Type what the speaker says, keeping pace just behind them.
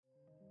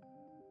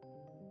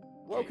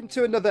Welcome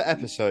to another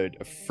episode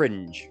of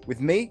Fringe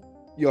with me,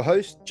 your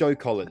host, Joe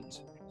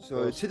Collins.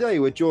 So today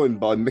we're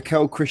joined by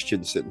Mikkel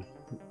Christensen.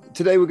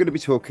 Today we're going to be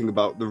talking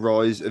about the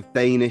rise of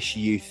Danish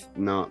youth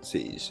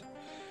Nazis.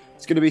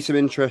 It's going to be some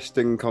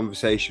interesting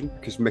conversation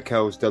because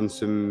Mikkel's done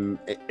some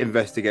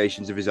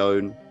investigations of his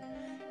own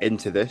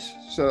into this.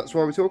 So that's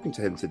why we're talking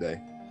to him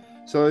today.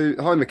 So,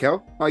 hi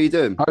Mikkel, how are you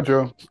doing? Hi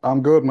Joe,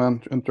 I'm good,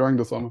 man. Enjoying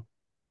the summer.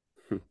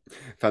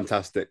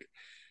 Fantastic.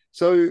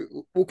 So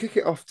we'll kick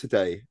it off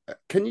today.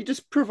 Can you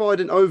just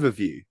provide an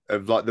overview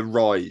of like the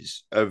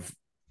rise of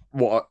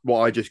what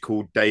I just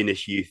called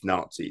Danish youth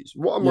Nazis?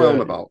 What am I on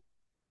Yeah, about?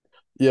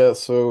 yeah.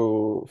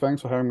 So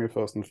thanks for having me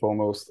first and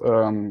foremost.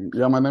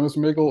 Yeah, my name is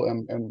Mikkel,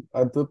 and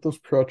I did this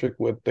project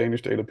with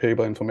Danish Data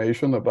Paper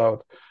Information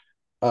about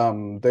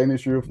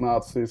Danish youth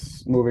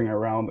Nazis moving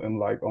around in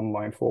like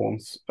online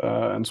forums,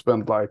 and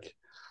spent like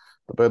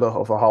the better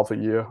of a half a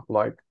year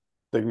like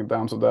digging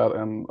down to that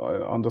and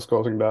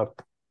undiscussing that.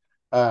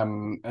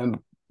 And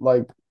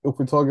like if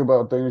we talk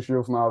about Danish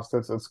youth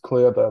Nazis, it's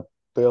clear that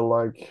they're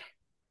like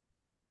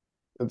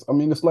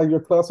it's like your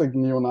classic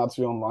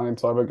neo-Nazi online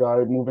type of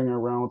guy moving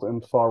around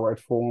in far-right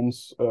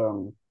forums,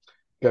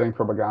 getting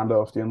propaganda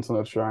off the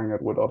internet, sharing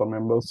it with other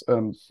members.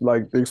 And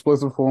like the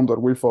explicit forum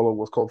that we followed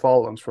was called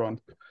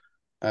Front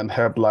and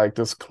had like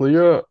this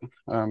clear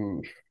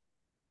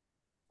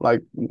like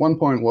one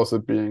point was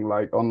it being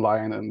like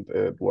online and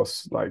it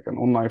was like an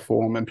online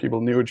forum and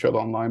people knew each other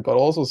online, but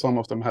also some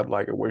of them had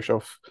like a wish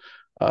of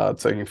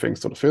taking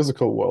things to the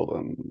physical world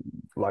and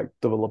like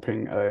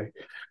developing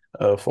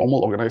a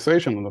formal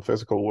organization in the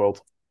physical world.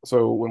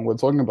 So when we're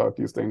talking about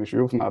these Danish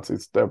youth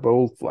Nazis, they're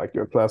both like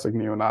your classic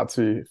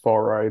neo-Nazi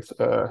far-right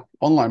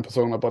online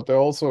persona, but they're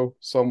also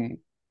some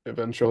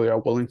eventually are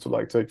willing to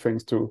like take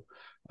things to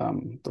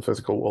the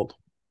physical world.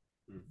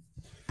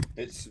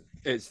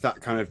 It's that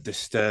kind of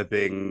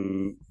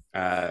disturbing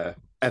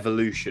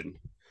evolution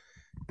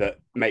that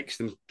makes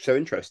them so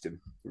interesting,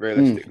 Mm,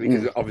 realistically, mm.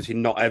 because obviously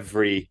not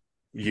every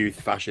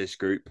youth fascist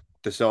group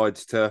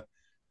decides to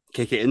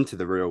kick it into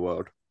the real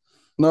world.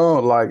 No,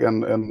 like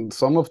and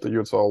some of the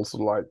youths are also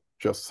like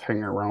just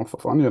hanging around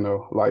for fun, you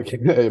know. Like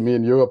me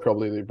and you are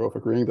probably both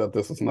agreeing that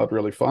this is not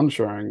really fun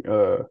sharing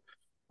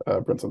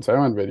Prince and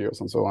Tarrant videos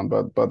and so on.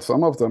 But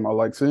some of them are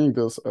like seeing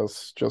this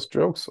as just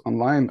jokes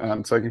online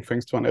and taking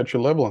things to an edgy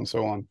level and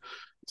so on.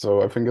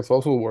 So I think it's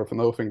also worth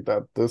noting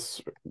that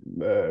this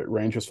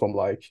ranges from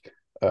like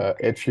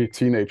edgy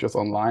teenagers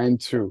online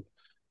to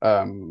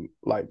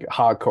like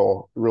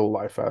hardcore real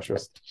life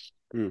fascists.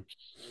 Mm.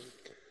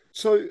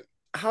 So,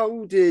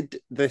 how did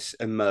this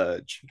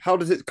emerge? How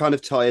does it kind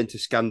of tie into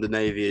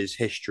Scandinavia's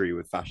history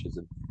with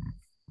fascism?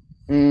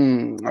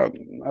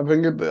 I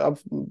think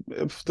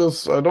if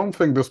this, I don't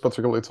think this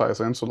particularly ties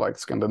into like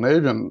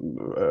Scandinavian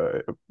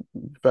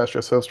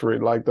fascist history.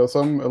 Like there's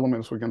some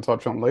elements we can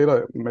touch on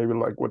later, maybe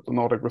like with the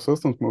Nordic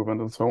resistance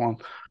movement and so on.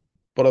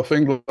 But I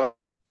think like,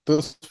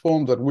 this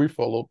form that we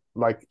followed,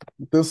 like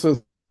this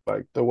is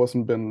like there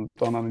wasn't been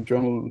done any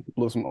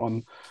journalism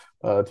on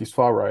these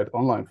far right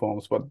online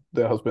forums, but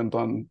there has been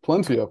done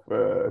plenty of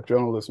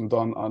journalism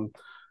done on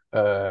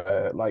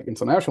like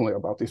internationally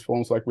about these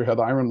forums. Like we had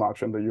Iron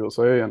March in the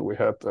USA, and we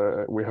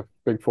have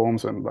big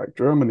forums in like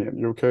Germany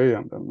and UK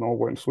and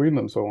Norway and Sweden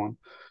and so on.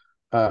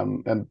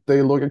 And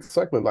they look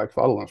exactly like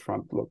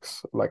Front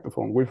looks like the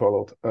phone we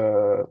followed.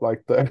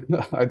 Like they're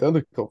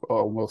identical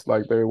almost.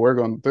 Like they work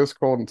on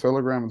Discord and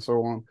Telegram and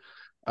so on,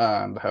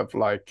 and have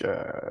like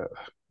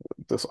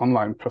this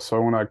online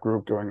persona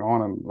group going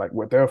on, and like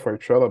we're there for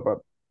each other, but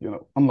you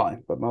know,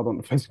 online, but not in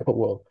the physical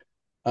world.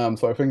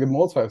 So I think it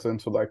more ties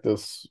into like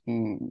this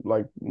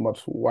like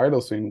much wider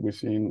scene we've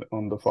seen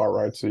on the far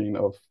right scene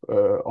of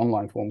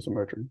online forms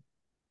emerging.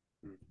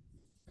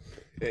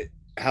 It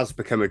has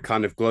become a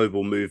kind of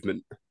global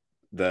movement,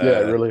 Yeah,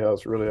 it the really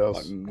has, really like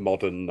has.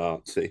 modern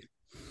Nazi.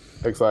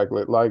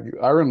 Exactly. Like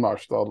Iron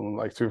March started in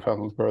like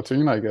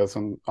 2013, I guess,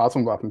 and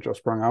Atomwaffen just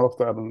sprung out of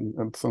that,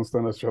 and since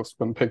then it's just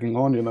been picking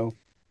on, you know.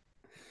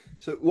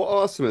 So, what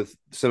are some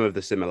of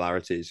the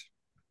similarities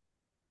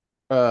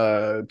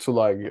To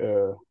like,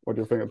 what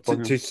do you think it's to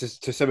talking?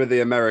 to some of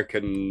the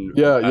American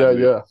Yeah, yeah,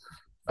 move?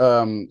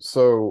 yeah.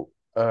 So,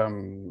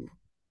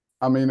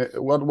 I mean,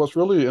 what was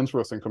really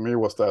interesting to me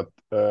was that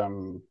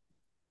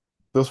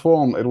this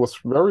form, it was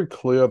very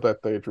clear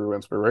that they drew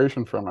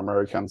inspiration from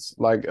Americans.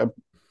 Like a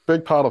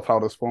big part of how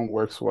this form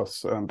works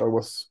was, and that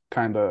was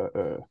kind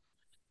of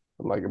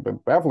like a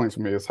bit baffling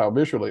to me is how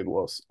visually it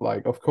was.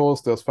 Like, of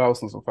course, there's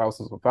thousands and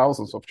thousands and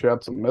thousands of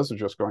chats and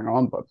messages going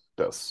on, but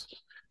there's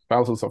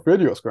thousands of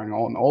videos going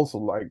on. Also,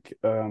 like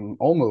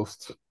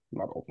almost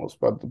not almost,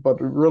 but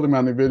really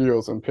many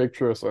videos and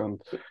pictures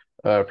and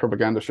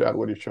propaganda shared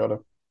with each other.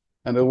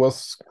 And it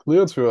was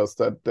clear to us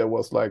that there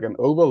was like an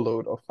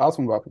overload of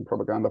Atomwaffen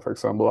propaganda, for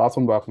example,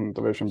 Atomwaffen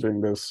division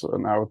being this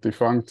now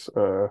defunct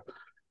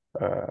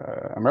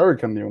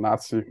American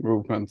neo-Nazi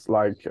movements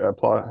like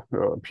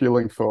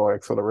appealing for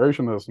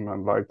accelerationism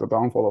and like the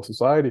downfall of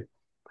society.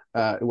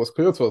 It was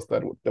clear to us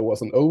that there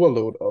was an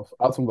overload of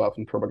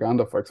Atomwaffen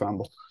propaganda, for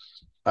example.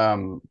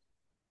 Um,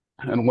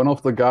 And one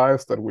of the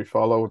guys that we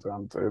followed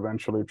and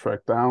eventually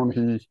tracked down,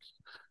 he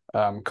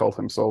called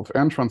himself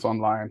Entrance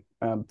Online,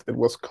 and it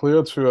was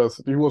clear to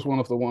us he was one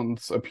of the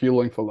ones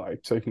appealing for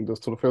like taking this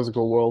to the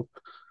physical world.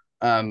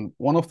 And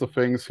one of the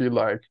things he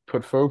like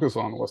put focus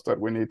on was that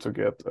we need to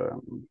get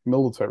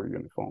military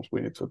uniforms.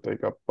 We need to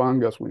dig up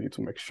bunkers. We need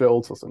to make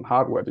shelters and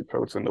hardware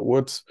depots in the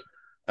woods.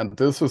 And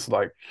this is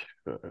like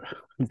uh,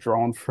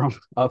 drawn from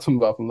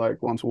Atomwaffen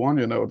like 1 to 1.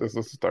 You know, this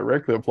is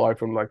directly applied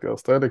from like the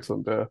aesthetics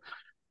and the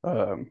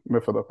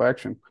method of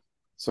action.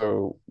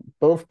 So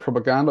both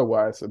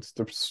propaganda-wise, it's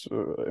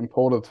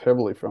imported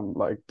heavily from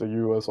like the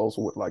US,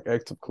 also with like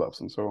active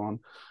clubs and so on.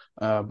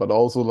 But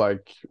also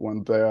like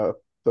when they're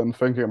then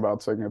thinking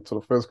about taking it to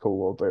the physical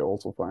world, they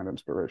also find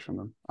inspiration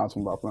in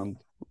Atomwaffen and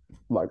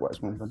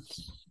likewise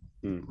movements.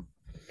 Hmm.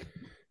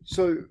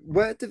 So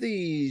where do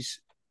these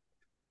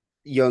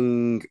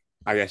young,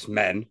 I guess,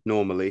 men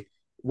normally,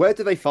 where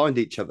do they find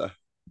each other?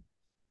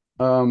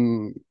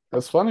 Um,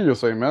 it's funny you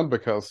say men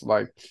because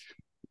like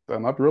they're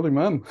not really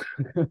men.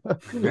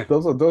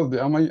 Those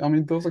I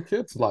mean those are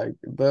kids. Like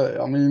they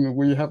I mean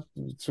we have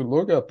to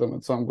look at them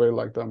in some way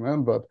like they're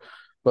men, but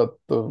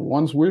the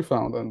ones we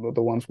found and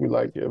the ones we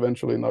like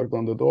eventually knocked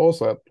on the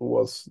doors at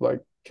was like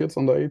kids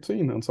under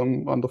 18 and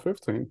some under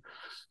 15.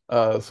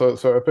 So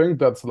I think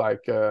that's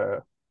like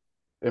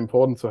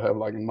important to have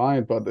like in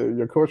mind. But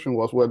your question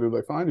was where do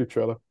they find each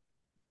other?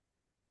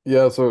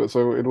 Yeah, so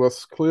it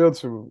was clear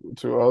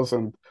to us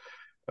and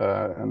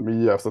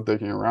me after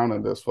digging around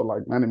in this for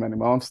like many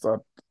months that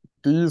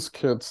these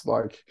kids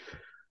like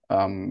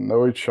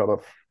know each other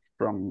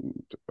from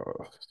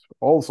uh,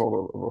 all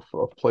sort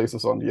of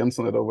places on the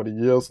internet over the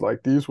years.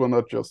 Like these were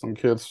not just some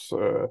kids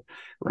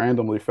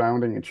randomly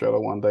finding each other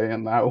one day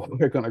and now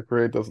we're gonna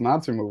create this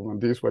Nazi movement.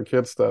 These were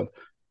kids that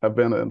have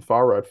been in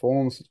far right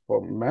forums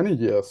for many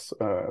years.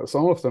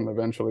 Some of them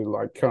eventually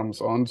like comes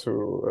on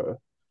to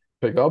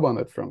pick up on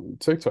it from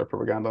TikTok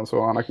propaganda and so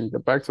on. I can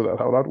get back to that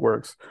how that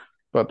works,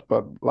 but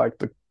like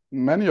the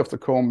many of the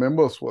core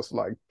members was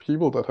like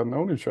people that had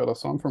known each other,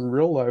 some from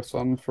real life,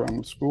 some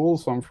from school,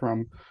 some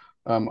from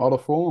other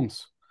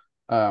forums.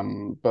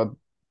 But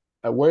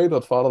a way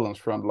that Fatherlands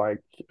Front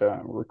like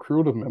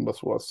recruited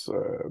members was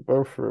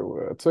both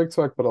through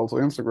TikTok but also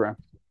Instagram.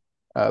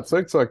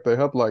 TikTok, they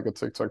had like a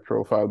TikTok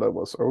profile that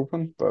was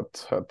open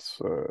that had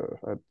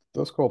a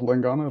Discord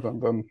link on it,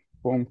 and then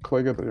boom,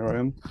 click it, you're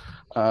in.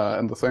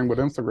 And the same with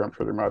Instagram,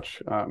 pretty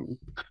much. And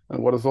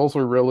what is also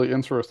really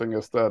interesting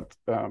is that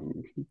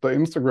the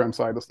Instagram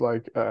site is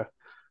like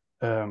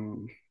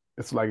um,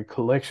 it's like a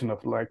collection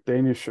of like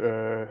Danish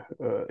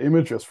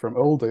images from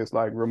old days,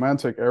 like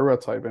romantic era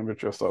type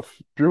images of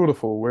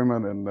beautiful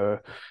women in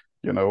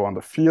on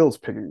the fields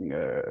picking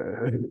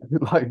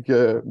like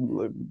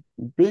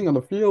being on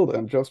the field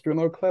and just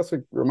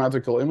classic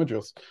romantical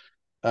images.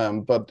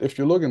 But if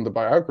you look in the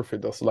biography,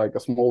 there's like a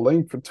small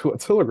link to a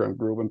Telegram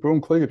group, and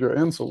boom, click it, you're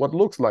in. So what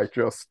looks like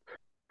just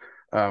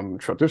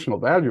traditional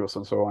values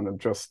and so on, and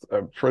just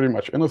a pretty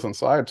much innocent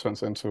side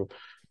turns into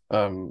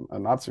a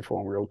Nazi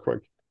form real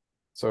quick.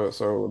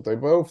 So they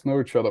both know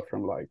each other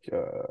from like I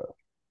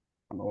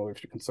don't know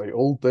if you can say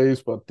old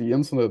days, but the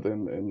internet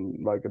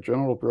in like a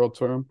general broad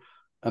term,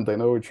 and they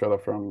know each other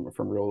from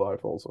real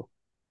life also.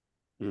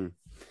 Mm.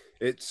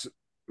 It's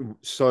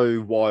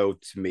so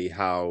wild to me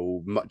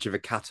how much of a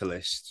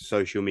catalyst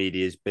social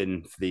media has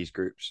been for these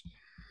groups.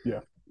 Yeah.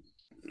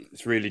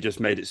 It's really just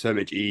made it so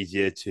much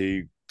easier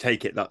to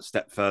take it that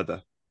step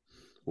further,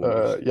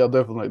 almost. Yeah,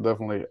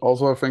 definitely.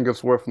 Also, I think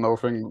it's worth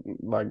noting,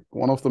 like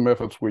one of the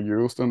methods we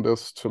used in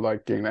this to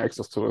like gain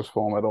access to this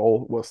form at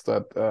all was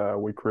that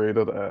we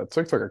created a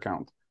TikTok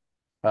account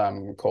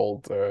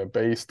called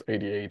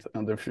Based88,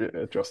 and if you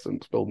just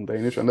in spelled in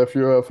Danish, and if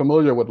you're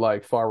familiar with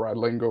like far right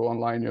lingo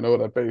online, you know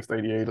that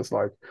Based88 is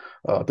like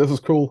this is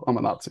cool, I'm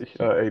a Nazi.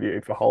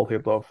 88 for Heil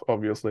Hitler,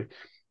 obviously.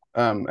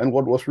 And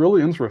what was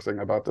really interesting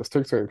about this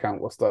TikTok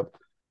account was that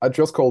I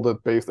just called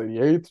it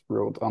Based88,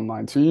 wrote I'm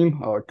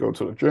 19, I go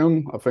to the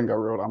gym. I think I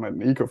wrote I'm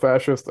an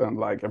eco-fascist and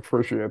like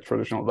appreciate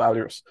traditional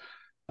values.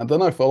 And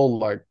then I followed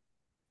like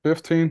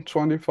 15,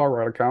 20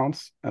 far-right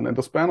accounts. And in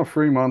the span of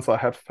 3 months, I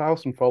had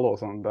 1,000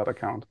 followers on that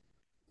account.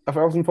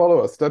 1,000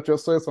 followers. That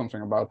just says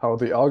something about how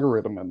the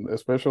algorithm and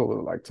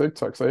especially like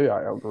TikTok's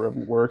AI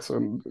algorithm works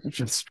in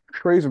just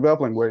crazy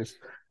baffling ways.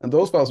 And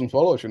those 1,000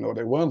 followers,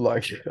 they weren't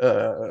like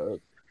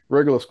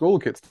regular school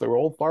kids. They were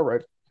all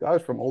far-right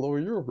guys from all over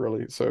Europe,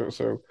 really. So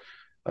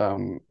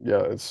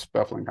yeah, it's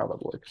baffling how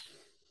that works.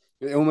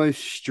 It almost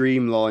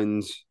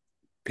streamlines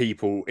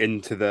people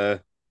into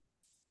the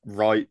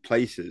right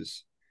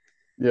places.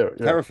 Yeah,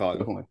 Terrifying.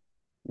 definitely.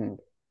 Mm.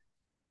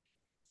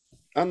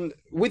 And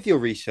with your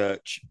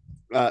research,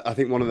 I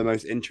think one of the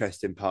most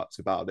interesting parts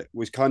about it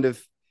was kind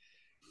of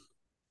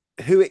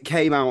who it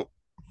came out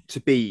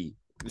to be.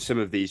 Some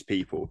of these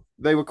people,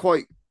 they were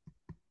quite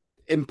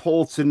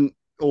important,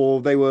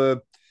 or they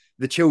were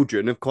the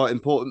children of quite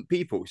important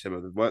people. Some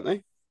of them, weren't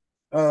they?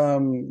 Yeah,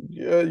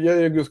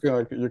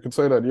 you could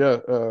say that. Yeah,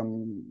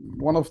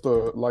 one of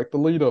the like the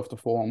leader of the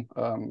forum,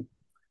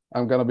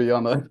 I'm gonna be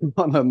on a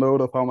on a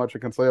note of how much I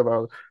can say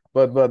about it.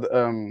 But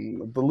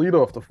the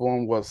leader of the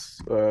forum was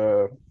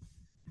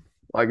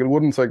like it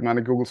wouldn't take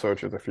many Google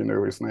searches if you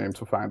knew his name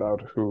to find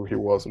out who he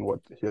was and what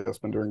he has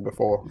been doing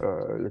before.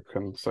 You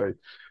can say,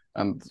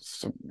 and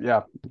so,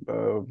 yeah,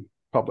 uh,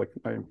 public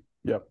name.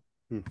 Yeah,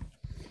 Hmm.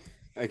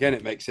 Again,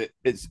 it makes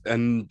it's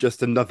and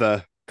just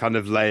another kind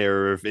of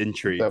layer of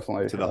intrigue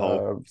definitely. to the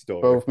whole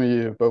story.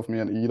 Both me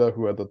and Ida,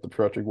 who I did the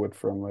project with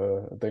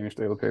from Danish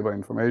daily paper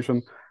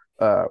information,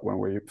 when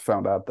we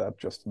found out that,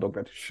 just looked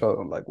at each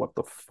other and like, what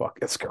the fuck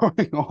is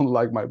going on?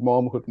 Like my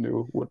mom who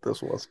knew what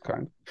this was,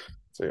 kind.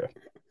 So yeah.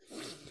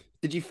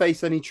 Did you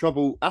face any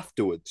trouble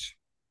afterwards?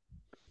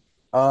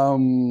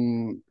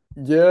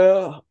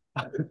 Yeah,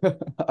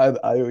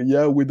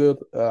 yeah, we did.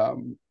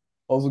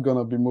 Also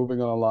gonna be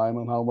moving on a line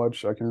on how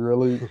much I can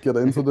really get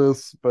into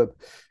this, but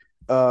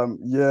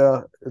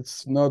yeah,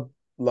 it's not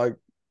like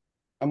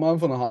a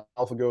month and a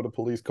half ago, the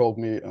police called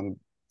me and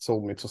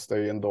told me to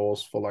stay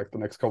indoors for like the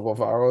next couple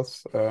of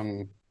hours.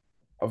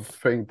 I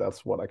think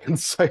that's what I can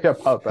say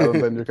about that,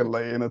 and then you can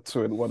lay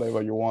into it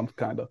whatever you want,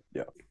 kind of.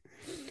 Yeah,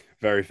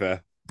 Very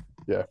fair.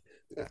 yeah,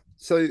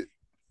 So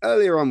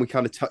earlier on, we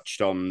kind of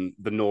touched on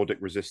the Nordic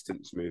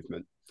resistance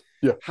movement.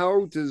 yeah.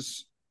 How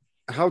does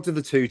how do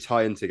the two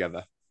tie in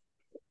together?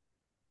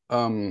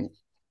 Um,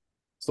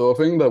 So a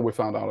thing that we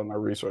found out in our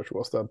research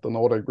was that the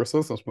Nordic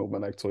resistance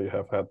movement actually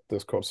have had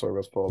Discord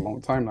servers for a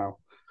long time now.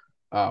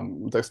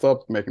 They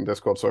stopped making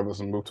Discord servers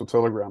and moved to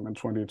Telegram in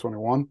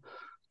 2021.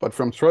 But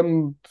from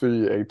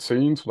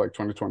 2018 to like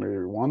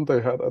 2021,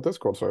 they had a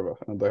Discord server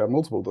and they had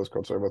multiple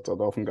Discord servers that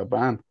often got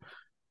banned.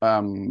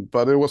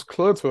 But it was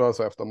clear to us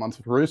after months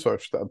of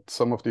research that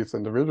some of these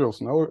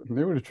individuals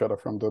knew each other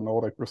from the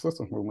Nordic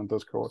resistance movement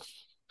Discord.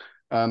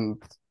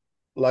 And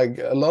like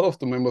a lot of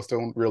the members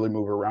don't really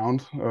move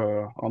around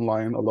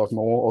online a lot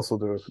more. Also,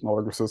 the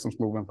Nordic resistance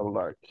movement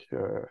have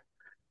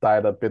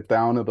died a bit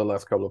down in the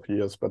last couple of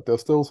years, but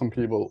there's still some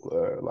people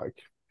like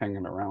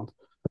hanging around.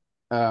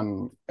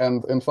 And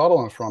in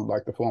Fatherland's Front,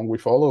 like the form we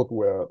followed,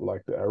 where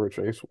like the average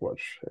age was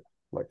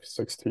like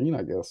 16,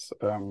 I guess.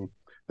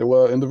 There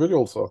were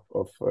individuals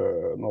of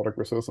Nordic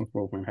resistance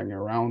movement hanging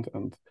around,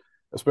 and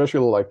especially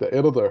like the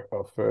editor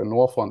of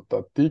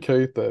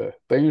Nordfront.dk, the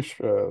Danish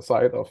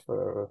side of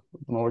the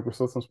Nordic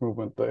resistance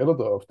movement, the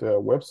editor of their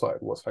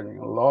website was hanging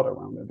a lot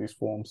around in these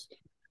forums.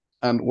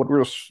 And what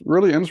was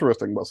really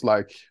interesting was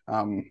like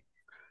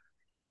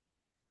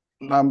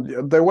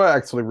they were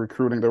actually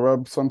recruiting. They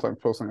were sometimes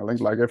posting a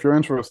link like, if you're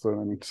interested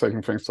in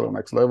taking things to the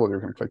next level, you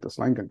can click this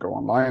link and go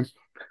online.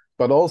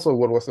 But also,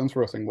 what was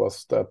interesting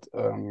was that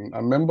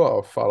a member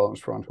of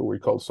Fatherland's Front, who we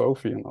called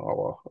Sophie in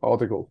our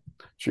article,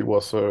 she's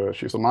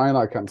a minor.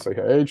 I can't say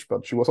her age,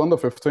 but she was under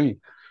 15.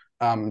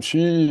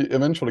 She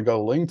eventually got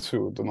a link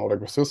to the Nordic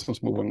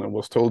resistance movement and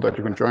was told that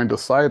you can join the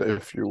site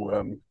if you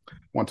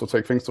want to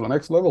take things to the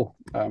next level.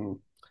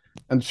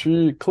 And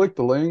she clicked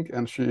the link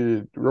and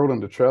she wrote in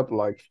the chat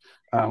like,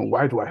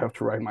 "Why do I have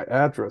to write my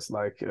address?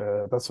 Like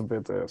that's a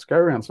bit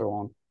scary and so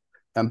on."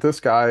 And this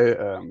guy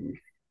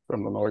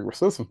from the Nordic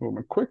resistance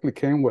movement quickly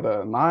came with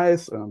a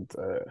nice and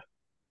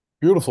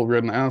beautiful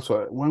written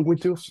answer. When we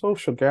do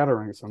social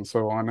gatherings and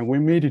so on, and we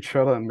meet each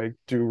other and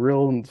do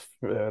real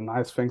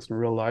nice things in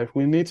real life,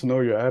 we need to know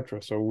your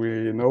address so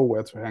we know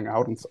where to hang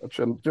out and such.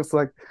 And just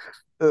like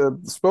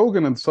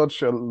spoken in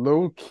such a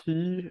low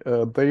key,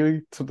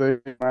 day to day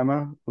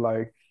manner,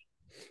 like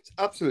It's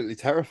absolutely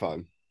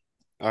terrifying.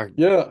 I,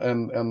 yeah,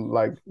 and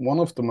like one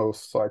of the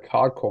most like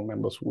hardcore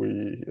members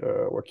we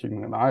were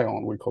keeping an eye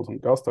on, we called him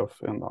Gustav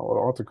in our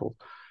article.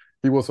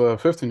 He was a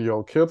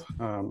 15-year-old kid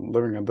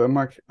living in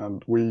Denmark,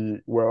 and we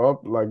were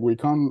up like we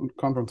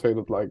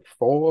confronted like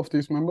four of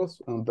these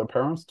members and their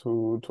parents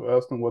to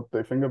ask them what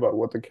they think about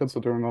what the kids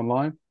are doing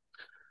online.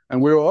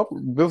 And we were up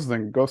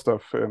visiting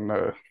Gustav in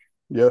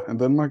yeah in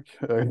Denmark.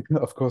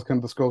 Of course,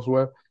 can't disclose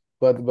where,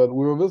 but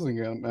we were visiting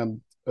him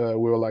and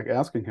we were like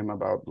asking him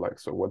about like,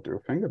 so what do you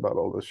think about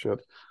all this shit?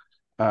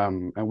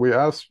 And we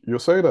asked, you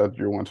say that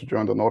you want to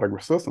join the Nordic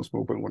resistance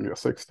movement when you're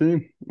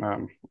 16.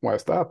 Why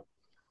is that?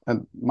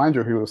 And mind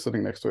you, he was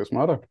sitting next to his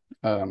mother.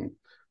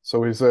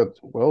 So he said,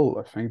 well,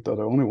 I think that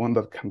the only one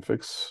that can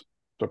fix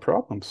the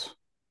problems.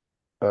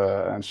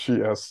 And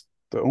she asked,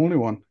 the only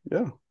one?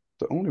 Yeah,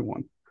 the only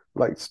one.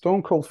 Like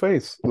stone cold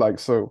face. Like,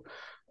 so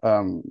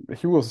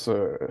he was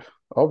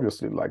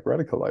obviously like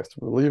radicalized,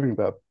 believing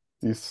that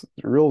these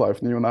real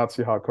life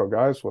neo-Nazi hardcore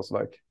guys was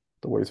like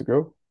the way to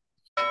go.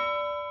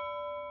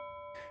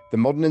 the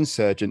modern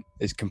insurgent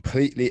is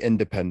completely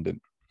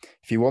independent.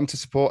 If you want to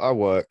support our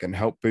work and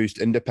help boost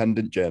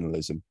independent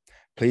journalism,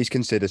 please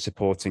consider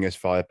supporting us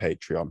via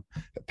Patreon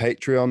at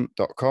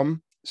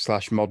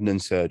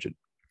patreon.com/moderninsurgent.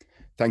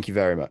 Thank you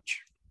very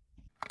much.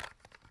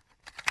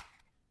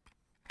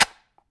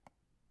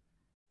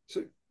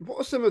 So, what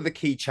are some of the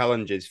key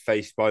challenges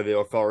faced by the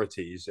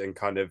authorities in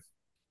kind of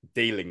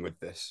dealing with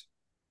this?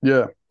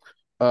 Yeah.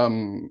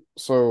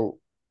 So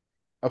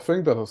I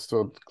think that has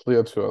stood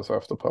clear to us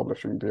after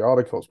publishing the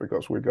articles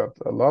because we got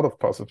a lot of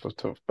positive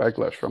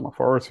backlash from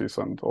authorities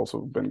and also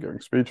been giving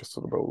speeches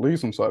to the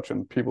police and such,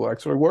 and people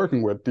actually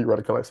working with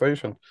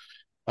de-radicalization.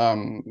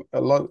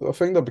 A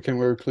thing that became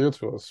very clear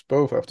to us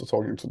both after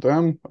talking to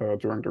them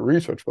during the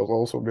research, but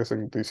also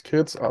visiting these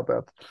kids, are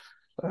that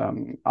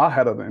I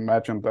hadn't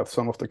imagined that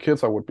some of the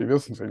kids I would be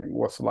visiting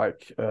was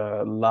like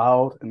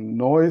loud and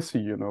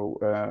noisy,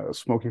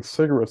 smoking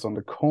cigarettes on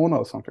the corner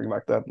or something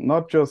like that.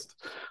 Not just,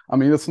 I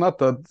mean, it's not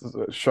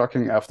that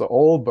shocking after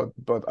all,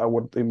 but I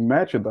would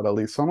imagine that at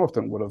least some of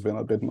them would have been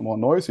a bit more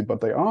noisy,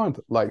 but they aren't.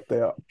 Like they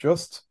are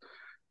just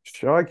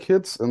shy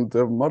kids in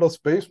their mother's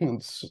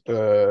basements,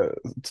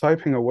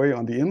 typing away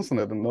on the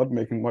internet and not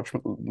making much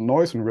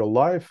noise in real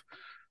life.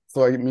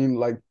 So I mean,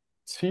 like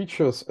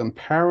teachers and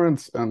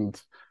parents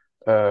and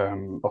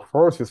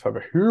authorities have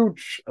a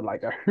huge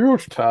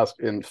task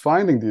in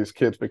finding these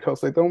kids because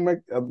they don't make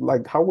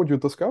like how would you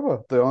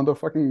discover they're on the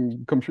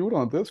fucking computer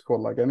on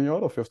Discord like any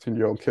other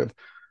 15-year-old kid.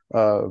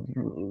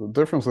 The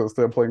difference is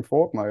they're playing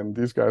Fortnite and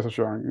these guys are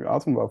showing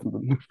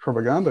Atomwaffen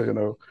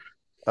propaganda,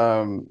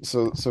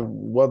 so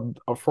what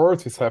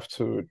authorities have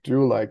to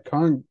do, like I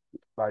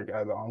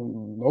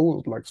don't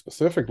know like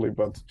specifically,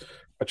 but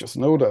I just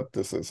know that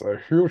this is a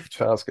huge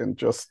task, and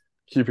just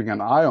keeping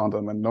an eye on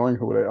them and knowing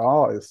who they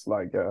are is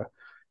like a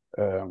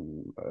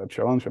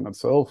challenge in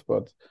itself.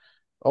 But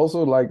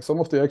also, like some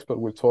of the experts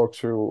we talk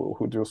to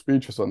who do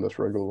speeches on this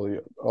regularly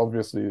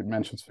obviously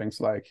mentions things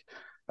like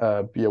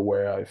be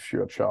aware if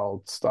your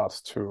child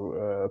starts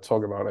to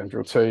talk about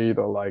Andrew Tate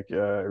or like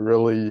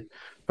really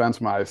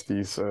fantasize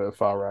these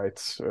far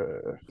right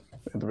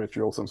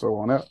individuals and so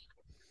on. Yeah.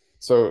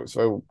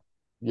 So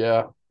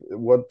yeah,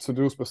 what to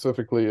do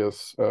specifically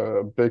is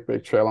a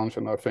big challenge,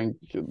 and I think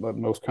that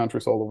most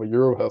countries all over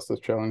Europe has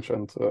this challenge.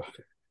 And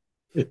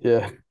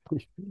yeah,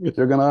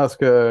 you're gonna have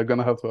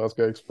to ask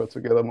an expert to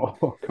get a more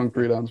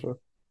concrete answer.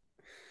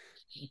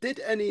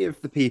 Did any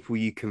of the people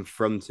you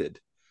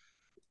confronted,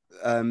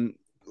 um,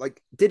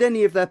 did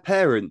any of their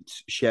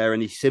parents share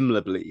any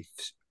similar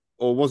beliefs,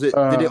 or did it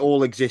Uh,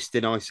 all exist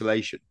in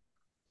isolation?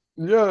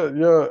 yeah.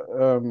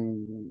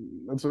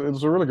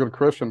 It's a really good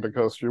question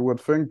because you would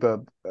think that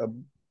at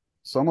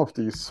some of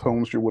these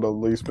homes you would at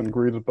least been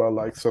greeted by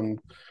like some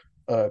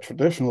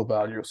traditional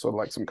values or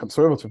like some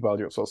conservative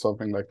values or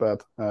something like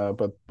that.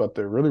 But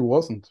there really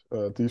wasn't.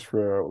 These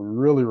were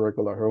really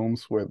regular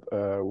homes with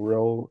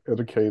well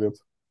educated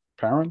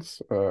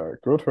parents,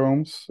 good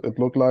homes. It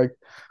looked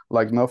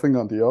like nothing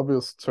on the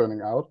obvious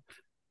turning out.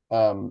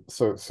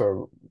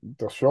 So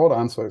the short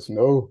answer is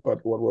no.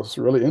 But what was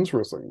really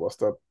interesting was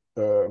that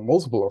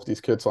multiple of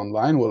these kids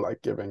online were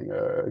like giving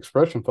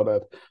expression for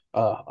that.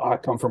 I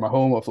come from a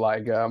home of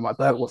like my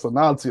dad was a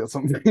Nazi or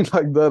something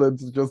like that.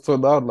 It just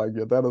turned out like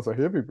your dad is a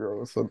hippie,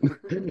 bro. So,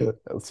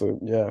 so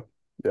yeah,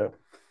 yeah.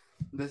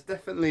 There's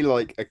definitely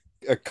like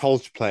a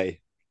cosplay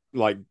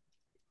like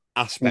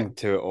Mm, aspect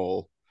to it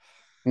all.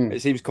 mm.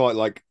 It seems quite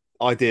like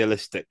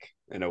idealistic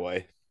in a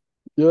way.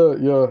 Yeah.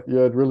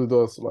 It really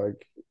does.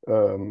 Like,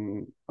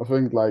 I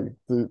think like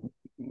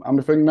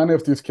I think many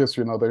of these kids,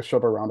 they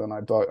shop around in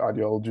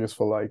ideologies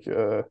for like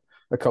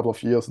a couple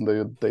of years,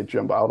 and they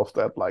jump out of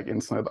that like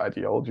internet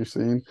ideology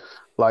scene.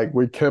 Like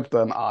we kept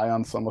an eye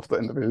on some of the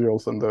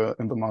individuals in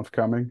the month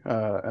coming,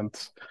 and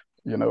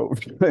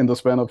in the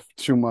span of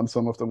 2 months,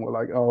 some of them were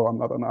like, "Oh, I'm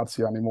not a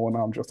Nazi anymore.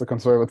 Now I'm just a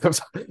conservative."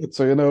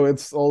 So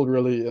it's all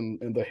really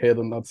in the head,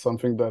 and not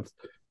something that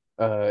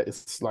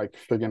it's like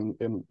figuring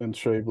in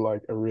shape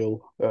like a real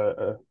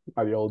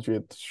ideology.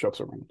 It shops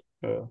around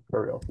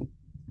very often.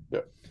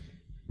 Yeah.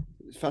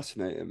 It's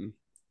fascinating.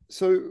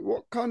 So,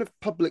 what kind of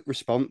public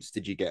response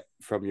did you get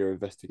from your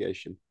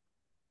investigation?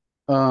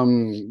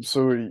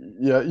 So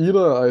yeah,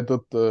 Ida, I did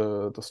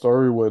the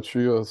story where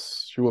she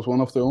was one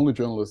of the only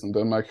journalists in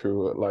Denmark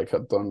who like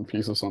had done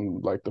pieces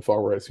on like the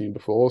far right scene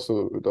before.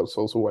 So that's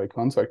also why I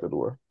contacted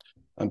her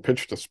and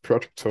pitched this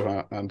project to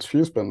her. And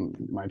she's been,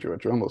 mind you, a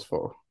journalist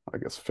for I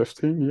guess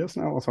 15 years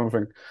now or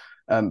something.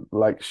 And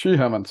like she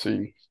haven't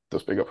seen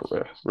this big of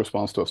a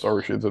response to a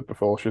story she did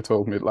before. She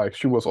told me like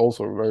she was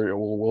also very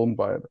overwhelmed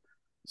by it.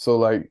 So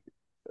like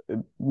it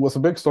was a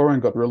big story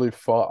and got really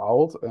far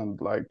out, and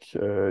like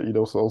it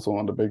was also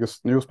on the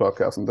biggest news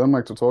podcast in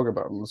Denmark to talk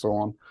about it and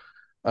so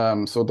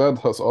on. So that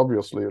has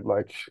obviously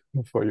like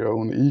for your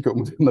own ego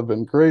wouldn't have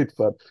been great,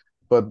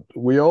 but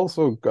we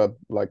also got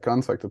like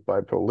contacted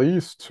by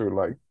police to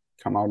like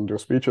come out and do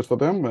speeches for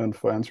them, and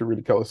for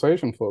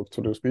anti-radicalization folks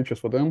to do speeches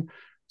for them,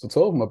 to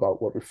tell them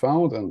about what we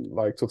found, and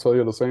like to tell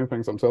you the same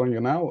things I'm telling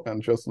you now,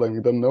 and just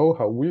letting them know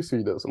how we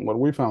see this and what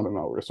we found in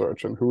our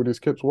research and who these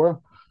kids were.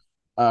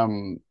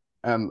 Um,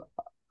 and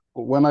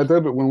when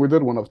we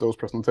did one of those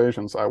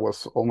presentations, I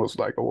was almost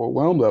like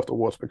overwhelmed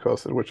afterwards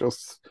because it was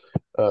just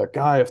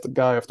guy after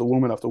guy after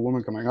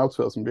woman coming out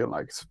to us and being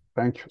like,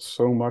 "Thank you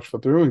so much for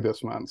doing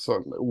this, man.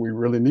 So we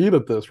really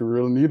needed this. We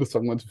really needed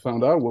someone to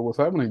find out what was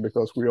happening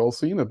because we all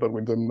seen it, but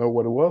we didn't know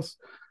what it was."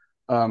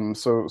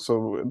 So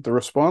the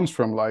response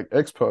from like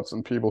experts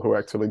and people who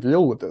actually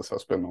deal with this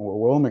has been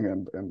overwhelming,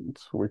 and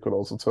we could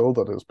also tell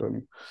that it's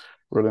been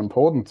really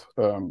important.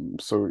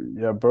 So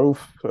yeah,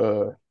 both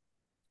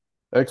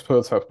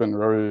experts have been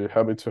very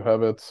happy to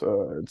have it.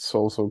 It's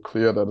also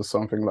clear that it's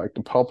something like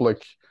the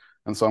public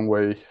in some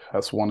way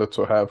has wanted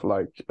to have.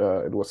 Like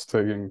it was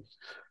taking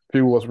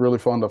people was really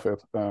fond of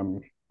it,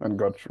 and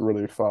got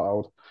really far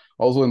out.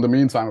 Also, in the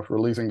meantime of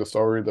releasing the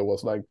story, there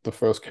was like the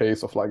first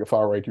case of like a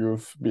far right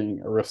youth being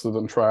arrested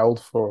and trialed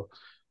for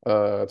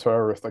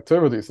terrorist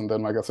activities, and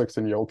then like a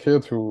 16-year-old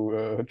kid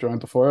who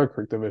joined the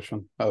Feuerkrieg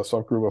division, a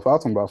subgroup of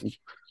Atomwaffen.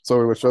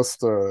 So it was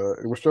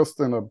just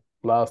in a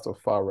blast of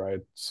far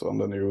rights on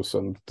the news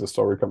and the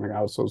story coming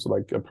out. So it's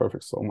like a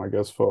perfect storm, I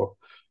guess, for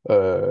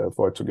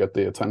it to get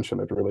the attention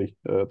it really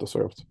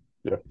deserved.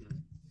 Yeah.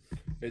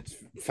 It's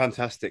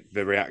fantastic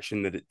the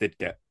reaction that it did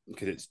get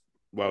because it's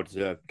well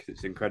deserved because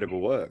it's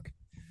incredible work.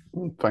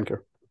 Thank you.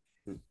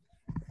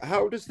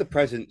 How does the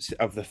presence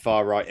of the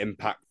far right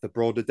impact the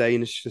broader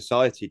Danish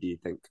society, do you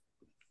think?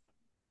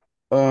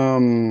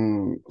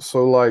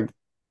 So like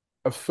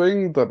a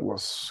thing that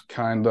was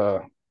kind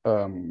of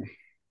um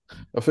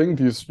I think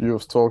these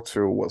you've talked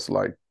to was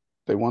like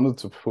they wanted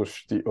to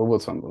push the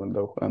Overton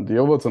window, and the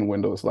Overton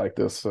window is like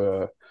this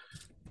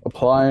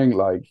applying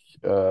like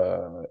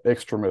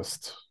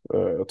extremist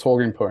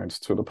talking points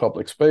to the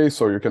public space,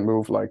 so you can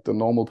move like the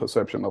normal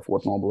perception of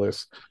what normal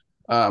is.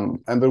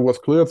 And it was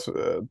clear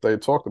they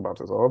talked about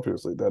this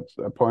obviously that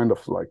a point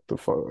of like the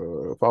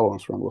following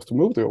run was to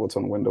move the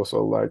Overton window,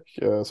 so like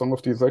some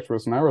of these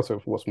extremist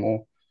narrative was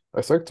more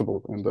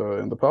acceptable in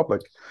the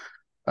public.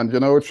 And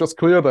it's just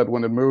clear that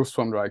when it moves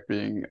from like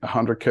being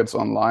 100 kids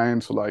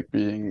online to like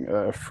being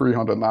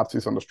 300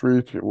 Nazis on the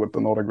street with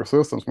the Nordic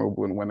resistance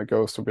movement, when it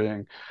goes to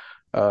being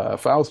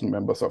 1,000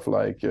 members of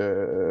like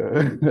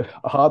a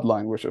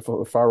hardline, which is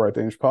a far right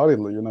Danish party,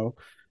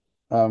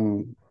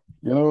 um,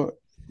 you know,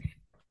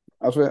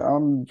 actually,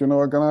 I'm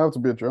gonna have to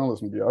be a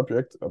journalist and be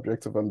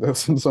objective on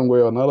this in some way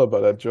or another.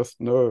 But I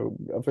just know,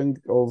 I think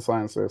all the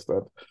science says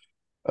that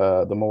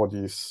the more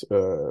these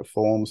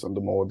forms and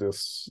the more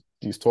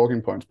these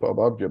talking points pop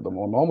up, the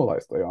more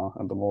normalized they are,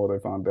 and the more they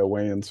find their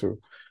way into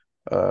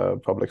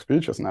public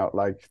speeches now.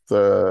 Like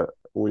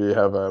we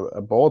have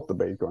a board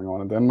debate going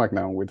on in Denmark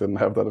now. We didn't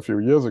have that a few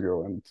years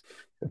ago, and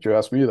if you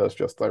ask me, that's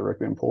just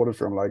directly imported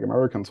from like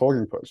American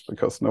talking points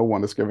because no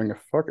one is giving a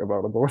fuck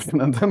about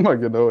abortion in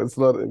Denmark. It's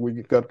not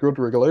we got good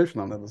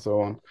regulation on it and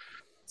so on.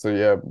 So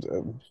yeah,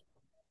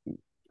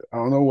 I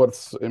don't know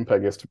what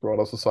impact is to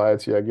broader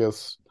society. I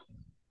guess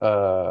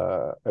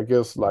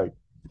like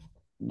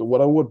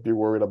what I would be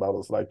worried about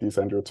is like these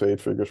Andrew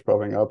Tate figures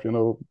popping up,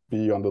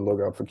 be on the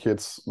lookout for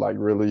kids like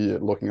really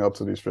looking up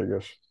to these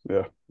figures.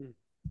 Yeah.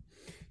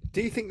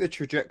 Do you think the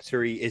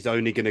trajectory is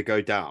only going to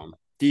go down?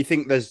 Do you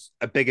think there's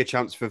a bigger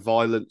chance for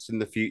violence in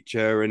the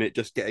future and it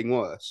just getting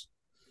worse?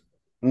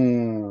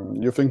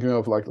 You're thinking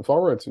of like the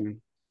far right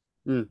team.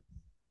 Mm.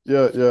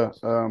 Yeah, yeah.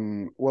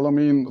 Well, I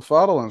mean, the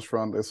Fatherlands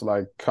Front is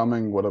like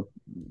coming with a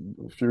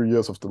few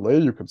years of delay,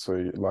 you could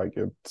say. Like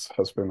it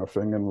has been a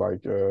thing in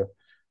like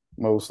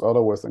most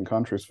other Western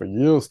countries for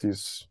years,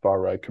 these far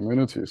right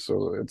communities.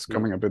 So it's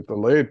coming a bit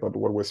delayed. But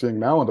what we're seeing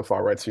now on the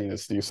far right scene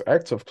is these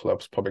active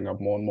clubs popping up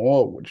more and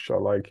more, which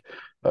are like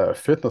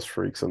fitness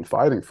freaks and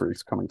fighting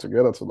freaks coming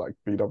together to like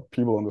beat up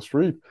people on the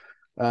street.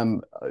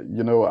 And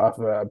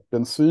I've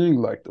been seeing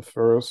like the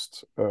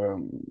first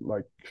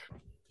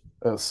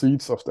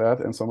seeds of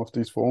that in some of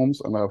these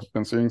forums, and I've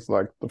been seeing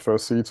like the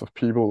first seeds of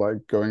people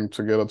like going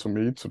together to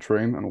meet, to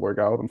train and work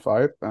out and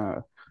fight.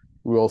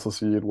 We also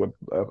see it with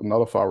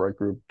another far right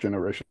group,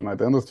 Generation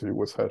Identity,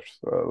 which has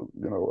a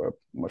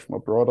much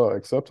more broader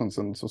acceptance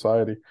in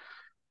society,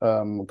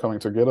 coming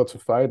together to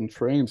fight and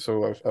train.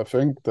 So uh, I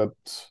think that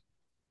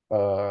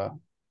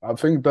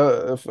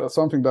if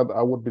something that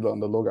I would be on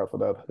the lookout for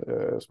that,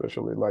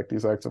 especially like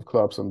these active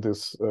clubs and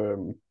this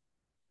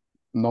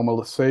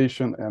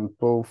normalization and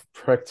both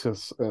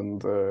practice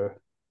and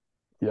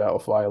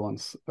of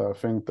violence. I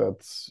think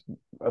that's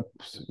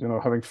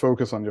having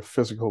focus on your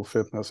physical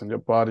fitness and your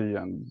body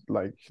and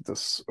like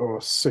this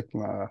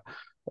sigma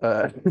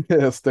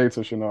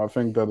status. I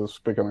think that is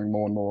becoming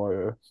more and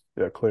more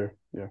clear.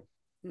 Yeah.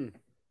 Hmm.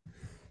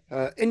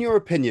 In your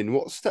opinion,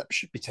 what steps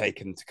should be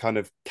taken to kind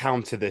of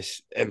counter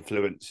this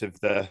influence of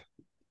the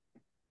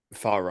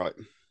far right?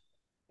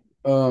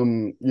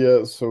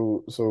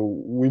 So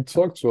we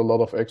talked to a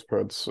lot of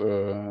experts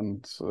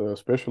and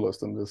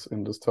specialists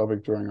in this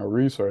topic during our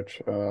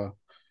research,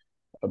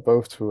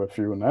 both to a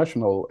few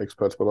national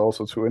experts, but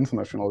also to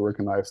international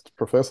recognized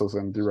professors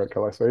in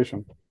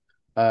de-radicalization.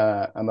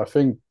 And I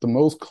think the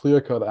most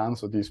clear-cut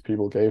answer these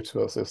people gave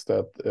to us is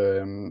that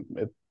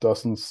it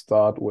doesn't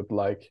start with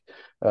like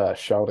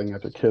shouting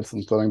at your kids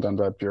and telling them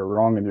that you're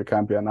wrong and you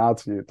can't be a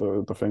Nazi.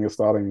 The thing is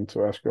starting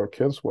to ask your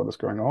kids what is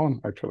going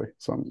on, actually.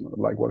 Some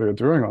like what are you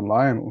doing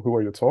online? Who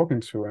are you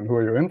talking to and who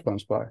are you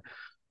influenced by?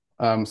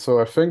 So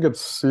I think it's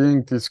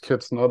seeing these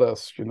kids not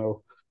as,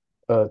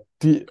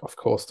 of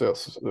course,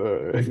 there's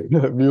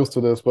views to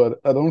this, but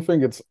I don't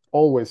think it's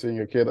always seeing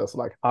a kid as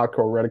like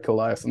hardcore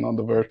radicalized and on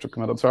the verge to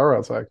commit a terror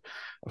attack.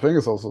 I think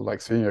it's also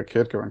like seeing a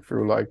kid going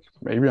through like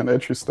maybe an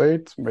edgy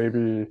state,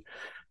 maybe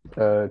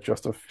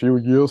just a few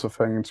years of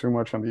hanging too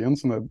much on the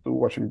internet,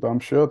 watching dumb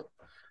shit.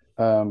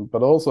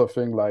 But also, I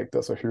think like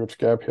there's a huge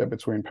gap here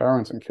between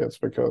parents and kids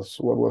because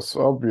what was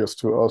obvious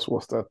to us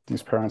was that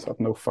these parents had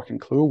no fucking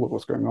clue what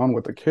was going on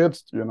with the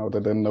kids. You know, they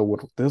didn't know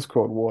what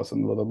Discord was,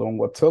 and let alone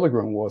what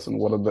Telegram was, and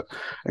what the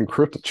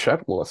encrypted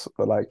chat was.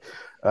 But like,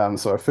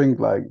 so I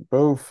think like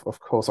both, of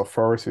course,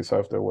 authorities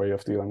have their way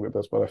of dealing with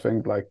this, but I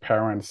think like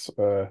parents,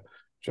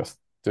 just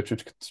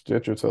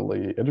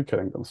digitally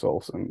educating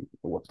themselves and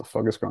what the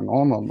fuck is going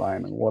on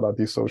online and what are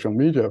these social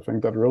media. I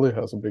think that really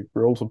has a big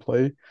role to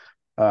play,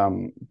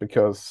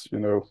 because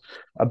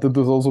I did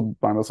this also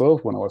by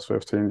myself when I was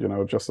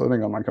 15, just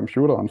sitting on my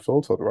computer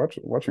unfiltered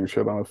watching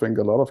shit, and I think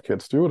a lot of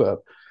kids do that.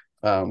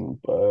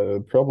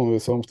 The problem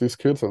is some of these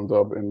kids end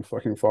up in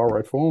fucking far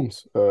right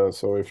forums.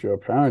 So if you're a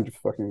parent, you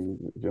fucking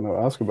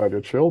ask about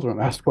your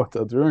children, ask what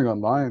they're doing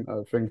online,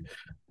 I think,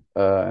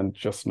 and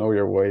just know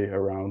your way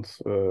around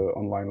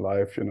online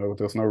life.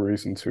 There's no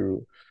reason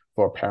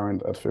for a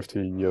parent at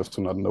 50 years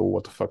to not know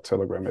what the fuck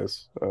Telegram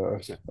is.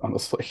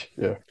 Honestly,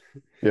 yeah.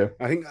 Yeah,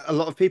 I think a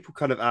lot of people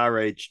kind of our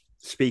age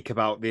speak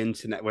about the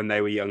internet when they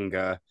were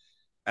younger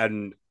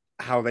and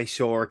how they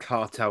saw a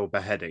cartel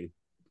beheading,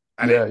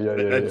 yeah, yeah,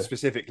 yeah, and yeah,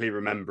 specifically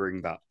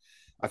remembering that.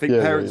 I think yeah,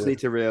 yeah, parents yeah. need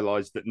to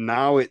realize that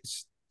now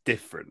it's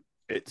different.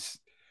 It's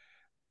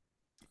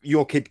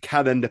your kid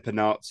can end up a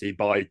Nazi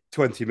by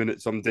 20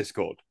 minutes on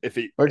Discord if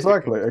it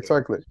Exactly, comes to it.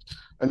 exactly.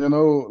 And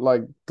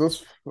like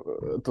this,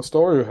 the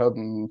story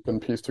hadn't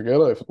been pieced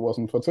together if it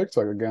wasn't for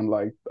TikTok again.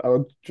 Like I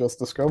just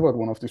discovered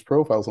one of these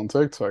profiles on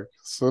TikTok,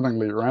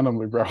 suddenly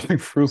randomly browsing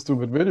through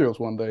stupid videos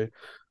one day,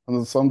 and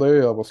then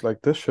someday I was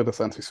like, "This shit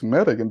is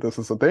anti-Semitic, and this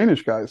is a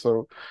Danish guy."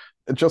 So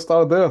it just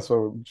started there.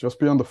 So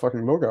just be on the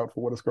fucking lookout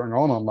for what is going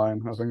on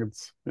online. I think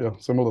it's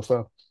similar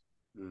stuff.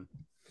 Mm.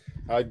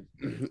 I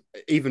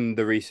even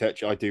the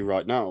research I do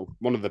right now,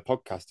 one of the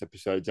podcast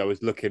episodes, I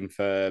was looking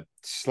for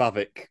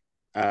Slavic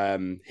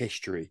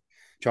history,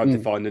 trying to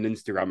Mm. find an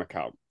Instagram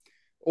account.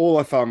 All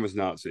I found was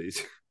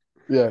Nazis.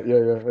 Yeah, yeah,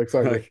 yeah,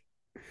 exactly. Like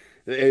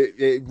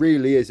it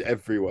really is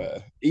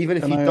everywhere, even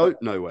if And you I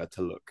don't know where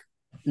to look.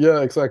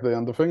 Yeah, exactly.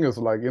 And the thing is,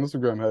 like,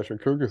 Instagram has your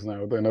cookies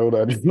now. They know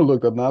that you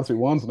looked at Nazi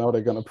once, now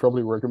they're gonna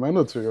probably recommend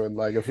it to you in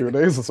like a few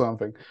days or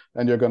something,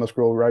 and you're gonna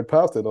scroll right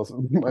past it, or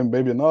and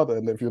maybe not.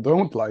 And if you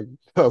don't, like,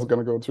 that's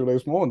gonna go 2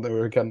 days more, and then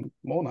we can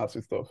more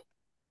Nazi stuff.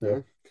 Yeah, Yeah.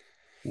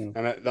 yeah,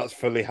 And that's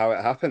fully how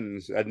it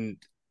happens. And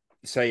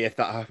say if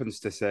that happens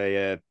to say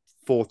a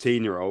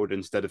 14-year-old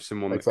instead of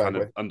someone that kind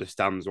of exactly,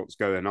 understands what's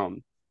going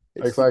on,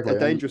 it's a exactly. And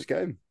dangerous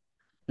game.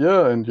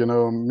 yeah, and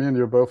me and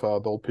you both are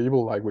adult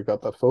people. Like, we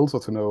got that filter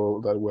to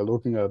know that we're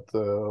looking at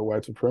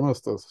white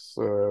supremacists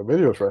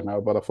videos right now,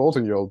 but a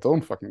 14-year-old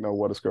don't fucking know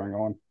what is going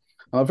on.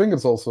 And I think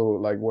it's also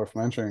like worth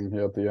mentioning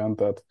here at the end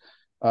that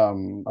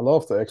a lot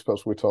of the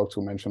experts we talked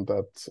to mentioned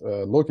that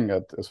looking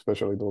at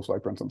especially those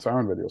like Brenton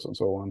Tarrant videos and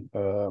so on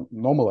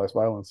normalize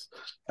violence,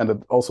 and it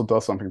also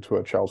does something to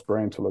a child's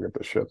brain to look at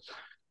this shit.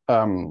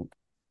 Um,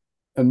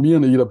 and me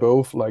and Ida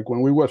both, like,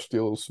 when we watched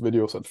those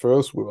videos at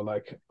first, we were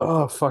like,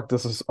 oh fuck,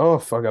 oh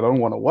fuck, I don't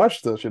want to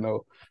watch this.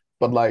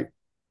 But like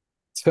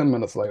 10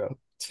 minutes later,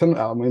 10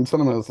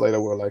 minutes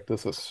later, we are like,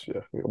 this is,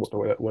 yeah,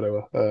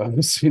 whatever.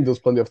 I've seen this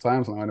plenty of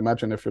times now. And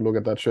imagine if you look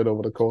at that shit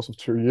over the course of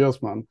 2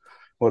 years, man,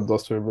 what it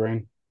does to your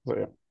brain. So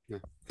yeah. Yeah.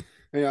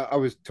 Yeah, I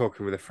was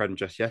talking with a friend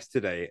just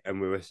yesterday,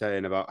 and we were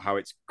saying about how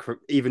it's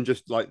even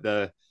just like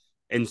the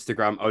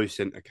Instagram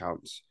OSINT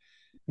accounts.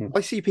 Mm.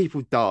 I see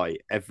people die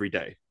every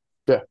day,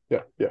 Yeah,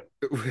 yeah, yeah.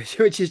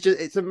 which is just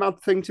it's a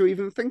mad thing to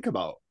even think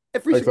about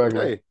every single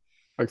Exactly. day.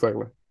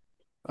 Exactly.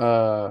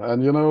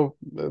 And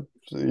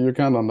you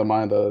can't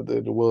undermine that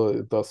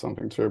it does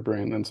something to your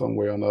brain in some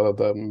way or another.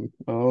 That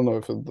I don't know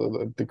if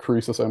it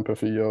decreases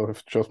empathy or if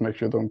it just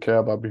makes you don't care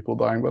about people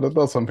dying, but it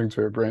does something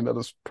to your brain that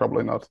is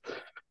probably not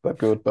that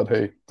good. But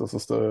hey, this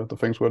is the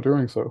things we're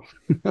doing, so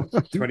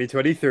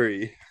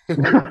 2023.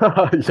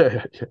 yeah,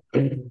 yeah,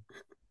 yeah.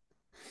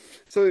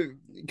 So,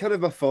 kind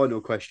of a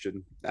final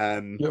question.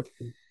 Yep.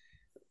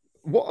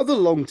 What are the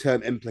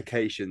long-term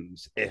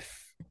implications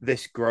if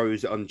this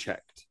grows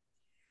unchecked?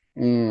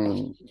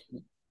 Mm,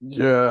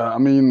 yeah, I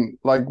mean,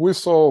 like we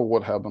saw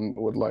what happened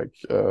with like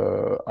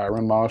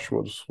Iron March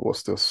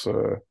was this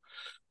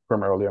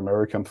primarily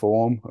American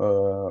forum,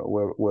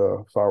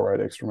 where far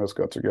right extremists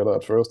got together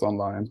at first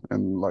online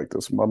in like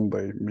this modern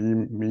day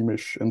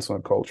meme-ish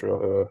internet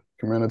culture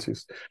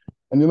communities.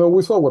 And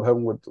we saw what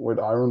happened with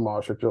Iron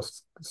March. It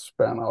just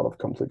span out of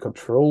complete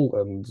control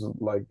and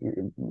like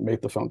it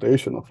made the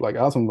foundation of like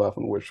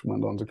Atomwaffen, which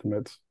went on to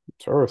commit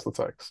terrorist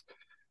attacks,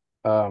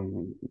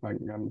 like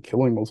and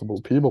killing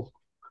multiple people.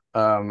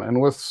 And it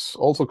was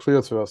also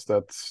clear to us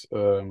that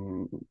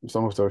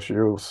some of those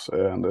youths,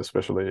 and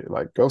especially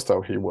like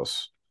Gustav, he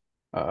was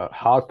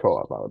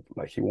hardcore about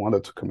like he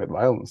wanted to commit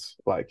violence.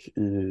 Like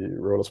he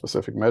wrote a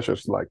specific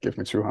message like, "Give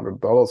me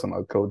 $200 and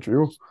I'll code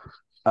you."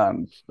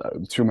 And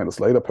 2 minutes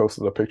later,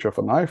 posted a picture of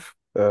a knife.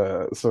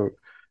 So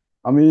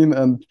I mean,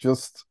 and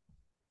just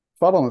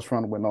Fatherless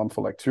Front went on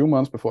for like 2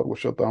 months before it was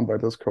shut down by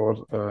Discord.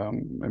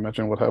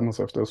 Imagine what happens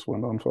if this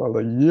went on for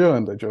a year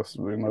and they just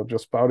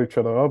just spout each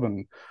other up,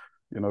 and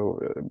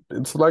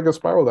it's like a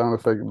spiral down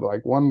effect.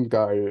 Like one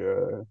guy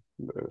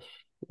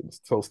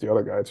tells the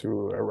other guy to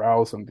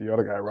arouse, and the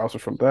other guy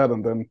arouses from that,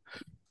 and then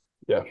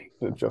yeah,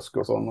 it just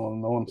goes on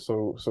and on.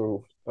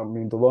 So I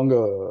mean, the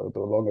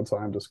longer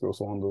time this goes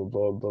on,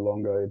 the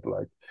longer it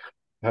like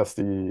has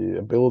the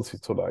ability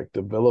to like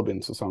develop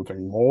into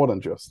something more than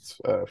just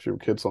a few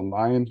kids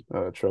online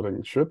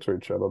chatting shit to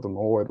each other. The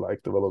more it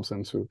like develops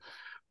into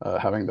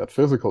having that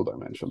physical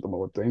dimension, the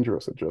more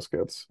dangerous it just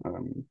gets.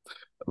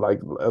 Like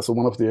as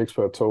one of the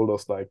experts told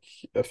us, like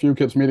a few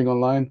kids meeting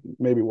online,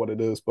 maybe what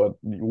it is, but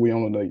we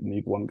only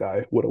need one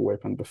guy with a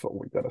weapon before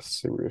we got a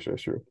serious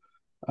issue.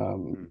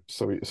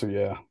 So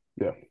yeah,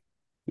 yeah,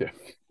 yeah.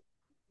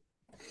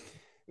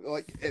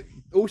 Like, it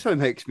also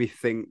makes me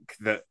think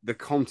that the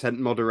content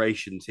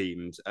moderation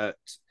teams at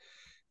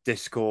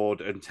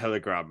Discord and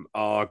Telegram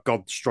are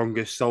God's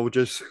strongest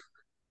soldiers.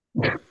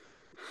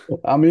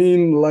 I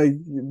mean, like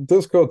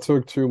Discord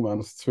took 2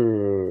 months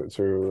to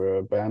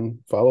ban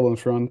Valorant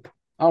Front.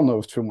 I don't know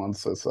if 2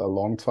 months is a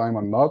long time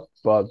or not,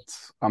 but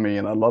I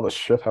mean, a lot of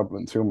shit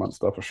happened in 2 months,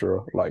 that's for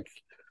sure. Like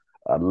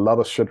a lot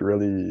of shit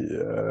really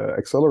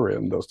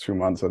accelerated in those 2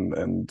 months,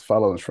 and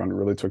Valorant Front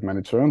really took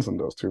many turns in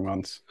those 2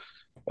 months,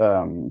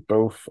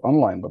 both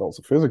online but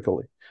also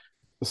physically.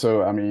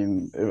 So I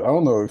mean, I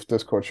don't know if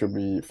Discord should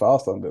be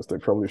fast on this. They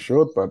probably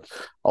should, but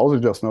I also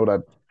just know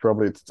that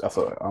probably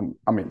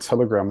I mean,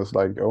 Telegram is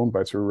like owned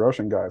by two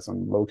Russian guys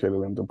and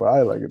located in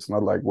Dubai. Like, it's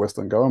not like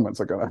Western governments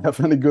are gonna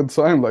have any good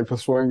time like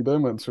persuading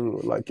them into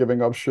like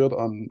giving up shit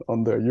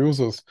on their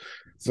users.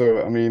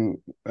 So I mean,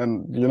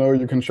 and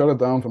you can shut it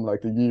down from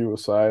like the EU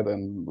side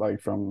and like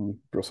from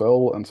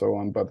Brazil and so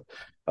on, but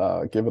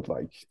give it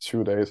like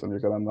 2 days and you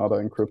got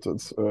another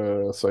encrypted,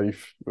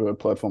 safe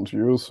platform to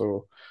use.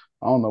 So.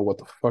 I don't know what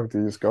the fuck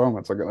these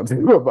governments are gonna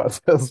do about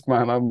this,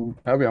 man. I'm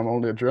happy I'm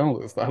only a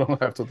journalist. I don't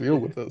have to deal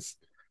with this.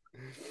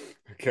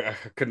 Okay,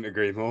 I couldn't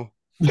agree more.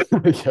 Yeah,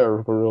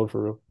 for real,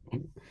 for real.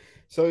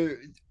 So,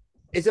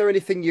 is there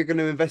anything you're going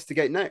to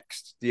investigate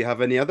next? Do you have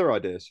any other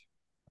ideas?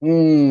 I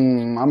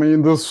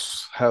mean,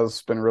 this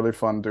has been really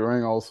fun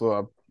doing. Also,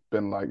 I've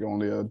been like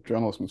only a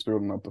journalism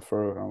student at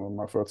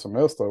my first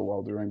semester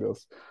while doing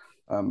this.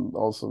 And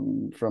also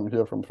from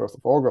 1st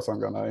of August, I'm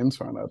gonna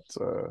intern at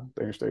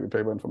Danish Daily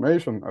Paper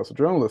Information as a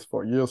journalist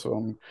for a year. So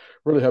I'm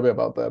really happy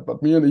about that.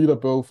 But me and Ida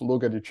both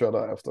look at each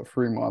other after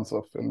 3 months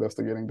of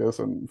investigating this,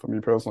 and for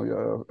me personally,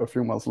 a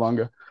few months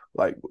longer.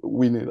 Like,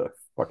 we need a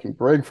fucking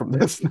break from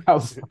this now.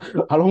 So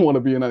I don't want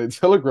to be in any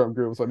Telegram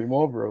groups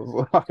anymore, bro.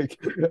 So, like,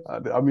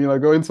 I mean, I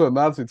go into a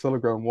Nazi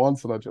Telegram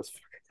once, and I just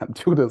can't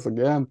do this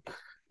again.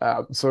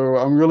 So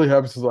I'm really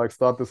happy to like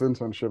start this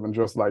internship and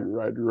just like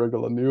write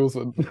regular news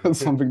and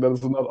something that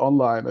is not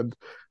online, and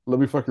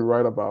let me fucking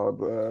write about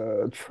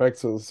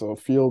tractors or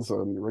fields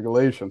and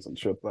regulations and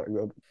shit like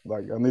that.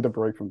 Like, I need a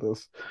break from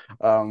this.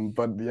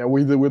 But yeah,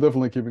 we're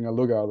definitely keeping a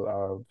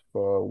lookout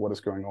for what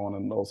is going on,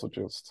 and also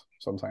just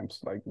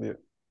sometimes like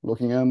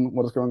looking in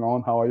what is going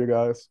on. How are you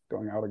guys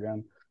going out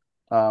again?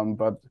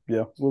 But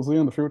yeah, we'll see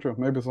in the future.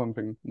 Maybe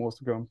something more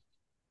to come.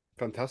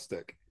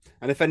 Fantastic.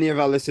 And if any of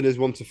our listeners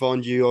want to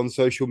find you on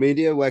social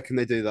media, where can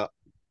they do that?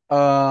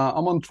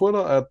 I'm on Twitter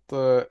at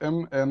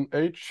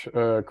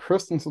MNH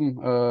Christensen.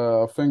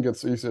 I think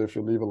it's easier if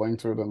you leave a link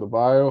to it in the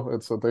bio.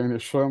 It's a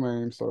Danish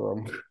surname,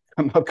 so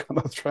I'm not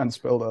gonna try and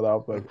spell that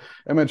out, but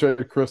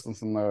MNH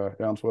Christensen,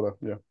 yeah, on Twitter.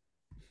 Yeah.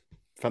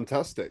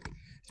 Fantastic.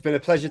 It's been a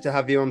pleasure to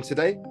have you on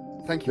today.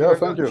 Thank you Yeah, very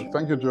thank much. you.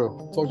 Thank you,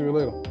 Joe. Talk to you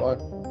later.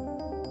 Bye.